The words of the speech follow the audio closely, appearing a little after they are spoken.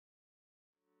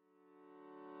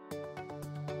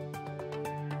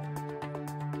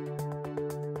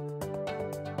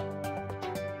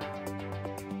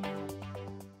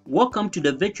Welcome to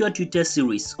the Virtual Tutor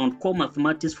Series on Core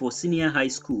Mathematics for Senior High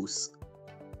Schools.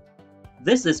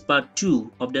 This is part 2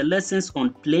 of the lessons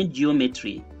on plane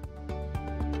geometry.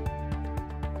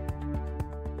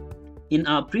 In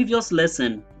our previous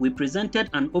lesson, we presented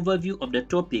an overview of the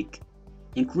topic,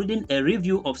 including a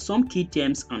review of some key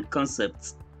terms and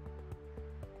concepts.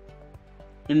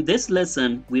 In this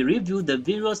lesson, we review the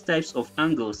various types of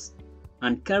angles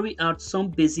and carry out some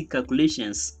basic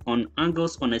calculations on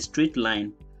angles on a straight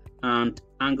line and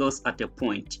angles at a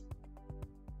point.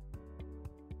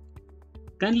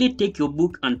 Kindly take your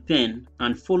book and pen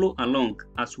and follow along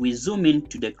as we zoom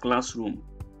into the classroom.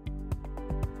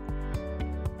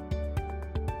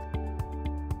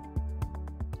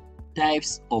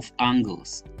 Types of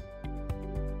angles.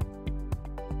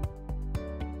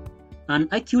 An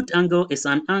acute angle is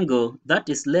an angle that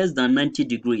is less than 90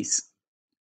 degrees.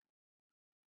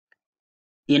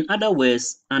 In other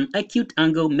words, an acute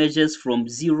angle measures from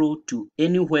 0 to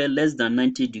anywhere less than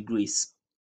 90 degrees.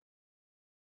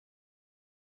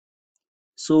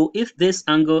 So if this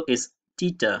angle is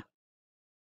theta,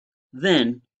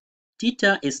 then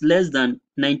theta is less than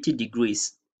 90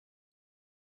 degrees.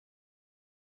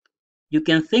 You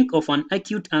can think of an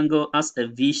acute angle as a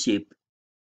V shape.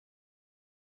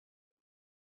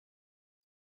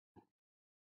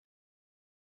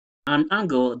 An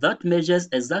angle that measures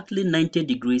exactly 90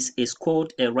 degrees is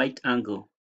called a right angle.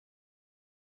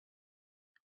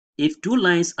 If two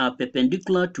lines are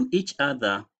perpendicular to each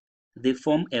other, they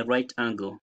form a right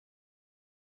angle.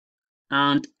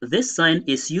 And this sign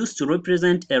is used to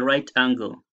represent a right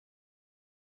angle.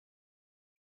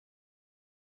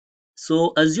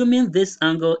 So assuming this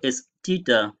angle is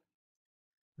theta,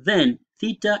 then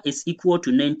theta is equal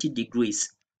to 90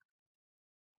 degrees.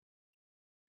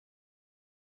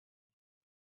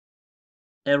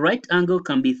 A right angle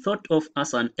can be thought of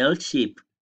as an L shape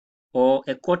or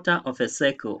a quarter of a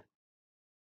circle.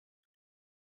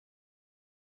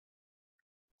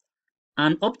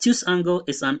 An obtuse angle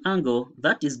is an angle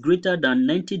that is greater than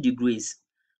 90 degrees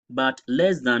but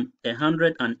less than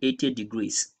 180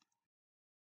 degrees.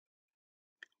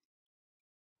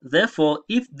 Therefore,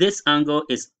 if this angle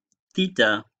is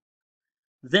theta,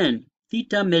 then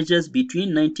theta measures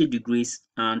between 90 degrees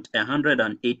and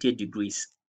 180 degrees.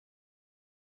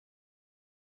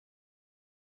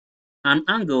 An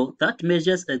angle that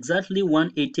measures exactly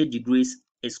 180 degrees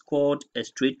is called a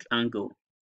straight angle.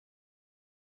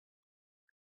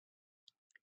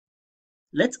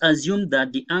 Let's assume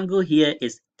that the angle here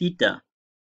is theta.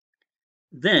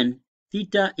 Then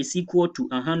theta is equal to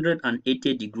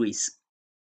 180 degrees.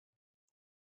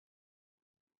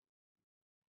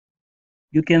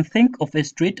 You can think of a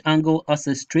straight angle as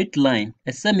a straight line,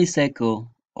 a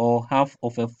semicircle, or half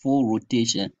of a full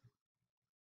rotation.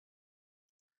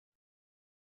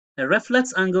 A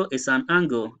reflex angle is an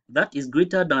angle that is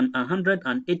greater than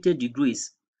 180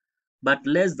 degrees but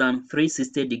less than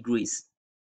 360 degrees.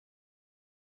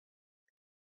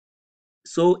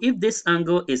 So if this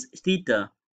angle is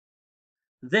theta,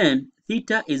 then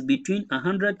theta is between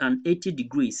 180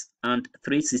 degrees and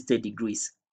 360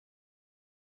 degrees.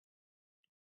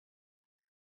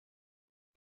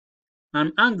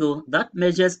 An angle that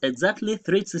measures exactly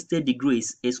 360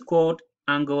 degrees is called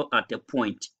angle at a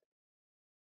point.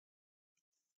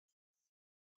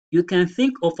 You can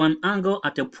think of an angle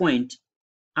at a point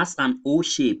as an O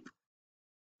shape,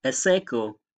 a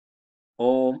circle,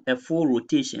 or a full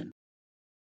rotation.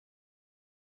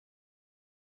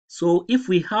 So if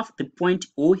we have the point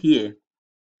O here,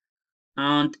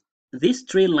 and these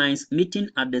three lines meeting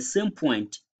at the same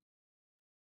point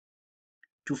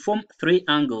to form three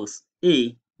angles,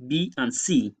 A, B, and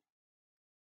C,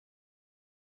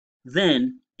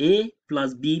 then A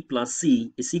plus B plus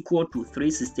C is equal to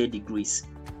 360 degrees.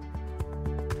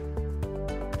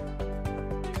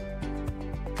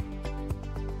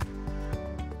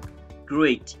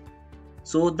 Great.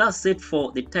 So that's it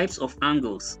for the types of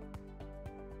angles.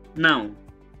 Now,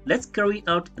 let's carry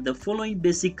out the following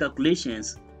basic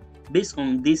calculations based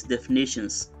on these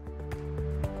definitions.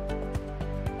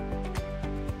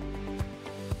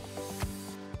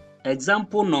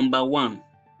 Example number 1.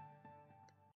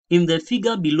 In the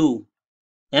figure below,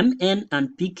 MN and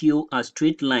PQ are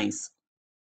straight lines.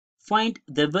 Find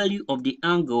the value of the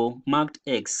angle marked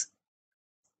X.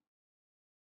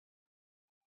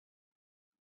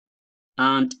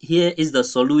 And here is the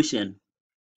solution.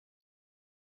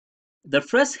 The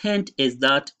first hint is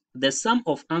that the sum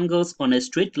of angles on a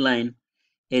straight line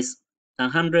is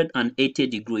 180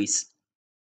 degrees.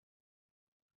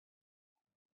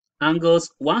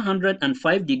 Angles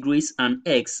 105 degrees and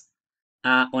X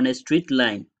are on a straight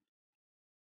line.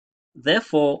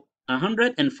 Therefore,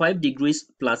 105 degrees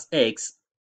plus x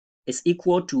is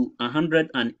equal to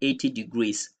 180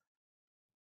 degrees.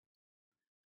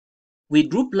 We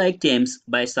group like terms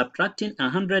by subtracting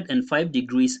 105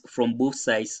 degrees from both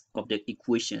sides of the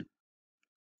equation.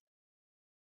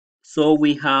 So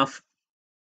we have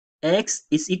x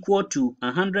is equal to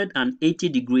 180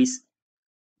 degrees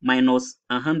minus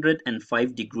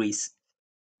 105 degrees.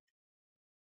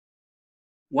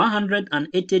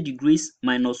 180 degrees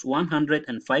minus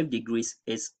 105 degrees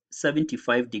is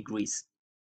 75 degrees.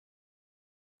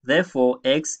 Therefore,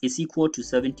 x is equal to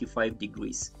 75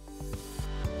 degrees.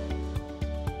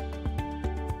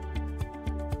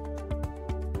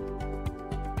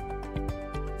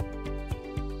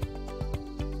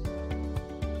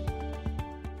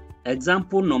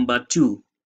 Example number 2.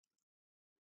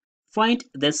 Find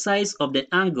the size of the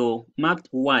angle marked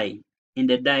y in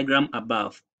the diagram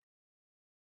above.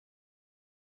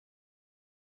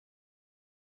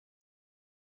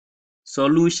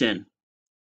 Solution.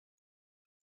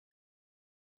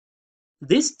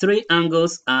 These three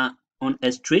angles are on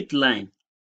a straight line.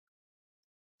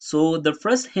 So the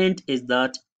first hint is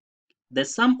that the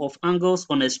sum of angles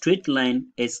on a straight line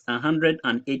is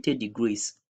 180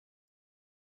 degrees.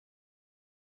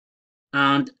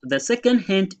 And the second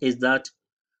hint is that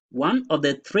one of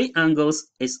the three angles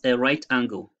is a right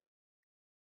angle.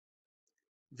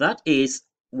 That is,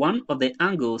 one of the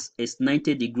angles is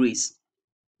 90 degrees.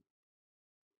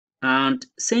 And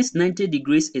since 90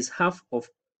 degrees is half of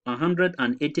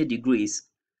 180 degrees,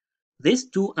 these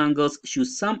two angles should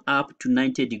sum up to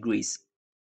 90 degrees.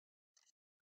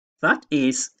 That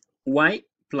is, y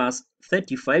plus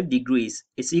 35 degrees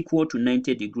is equal to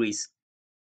 90 degrees.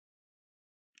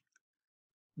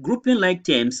 Grouping like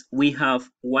terms, we have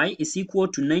y is equal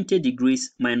to 90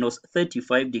 degrees minus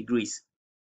 35 degrees.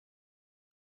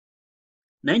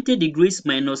 90 degrees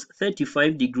minus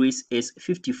 35 degrees is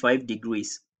 55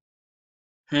 degrees.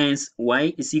 Hence,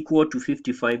 y is equal to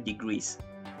 55 degrees.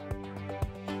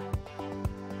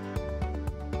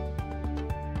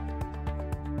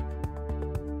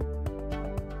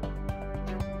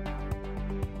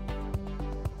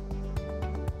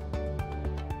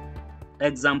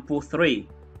 Example 3.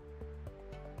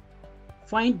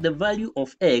 Find the value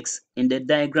of x in the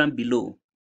diagram below.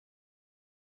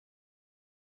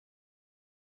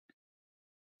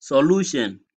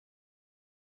 Solution.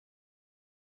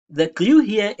 The clue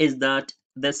here is that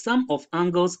the sum of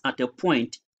angles at a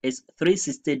point is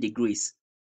 360 degrees.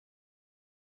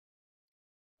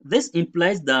 This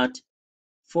implies that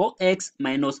 4x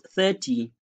minus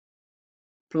 30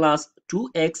 plus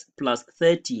 2x plus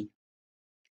 30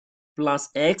 plus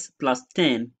x plus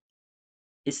 10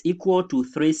 is equal to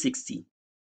 360.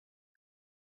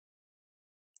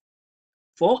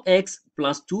 4x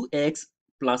plus 2x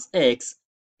plus x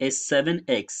is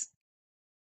 7x.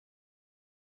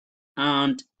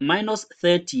 And minus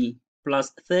 30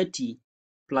 plus 30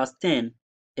 plus 10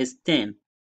 is 10,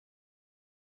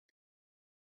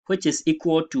 which is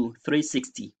equal to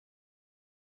 360.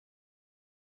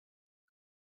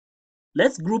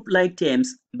 Let's group like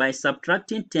terms by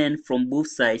subtracting 10 from both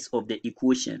sides of the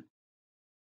equation.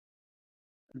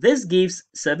 This gives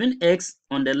 7x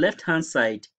on the left-hand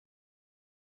side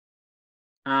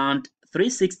and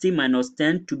 360 minus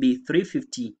 10 to be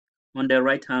 350 on the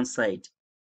right-hand side.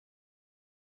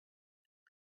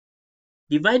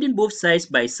 Dividing both sides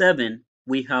by 7,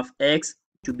 we have x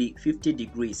to be 50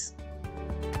 degrees.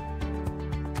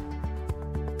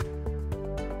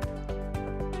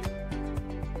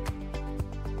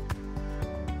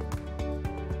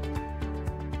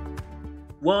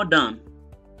 Well done.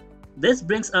 This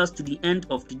brings us to the end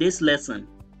of today's lesson.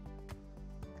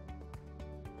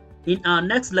 In our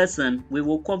next lesson, we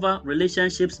will cover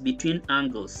relationships between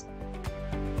angles.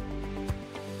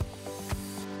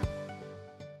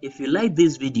 If you like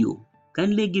this video,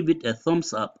 kindly give it a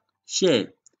thumbs up,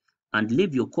 share, and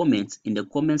leave your comments in the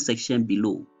comment section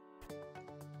below.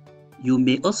 You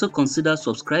may also consider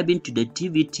subscribing to the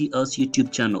TVTL's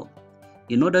YouTube channel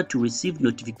in order to receive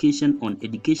notification on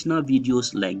educational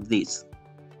videos like this.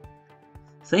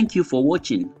 Thank you for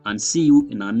watching and see you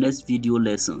in our next video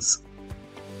lessons.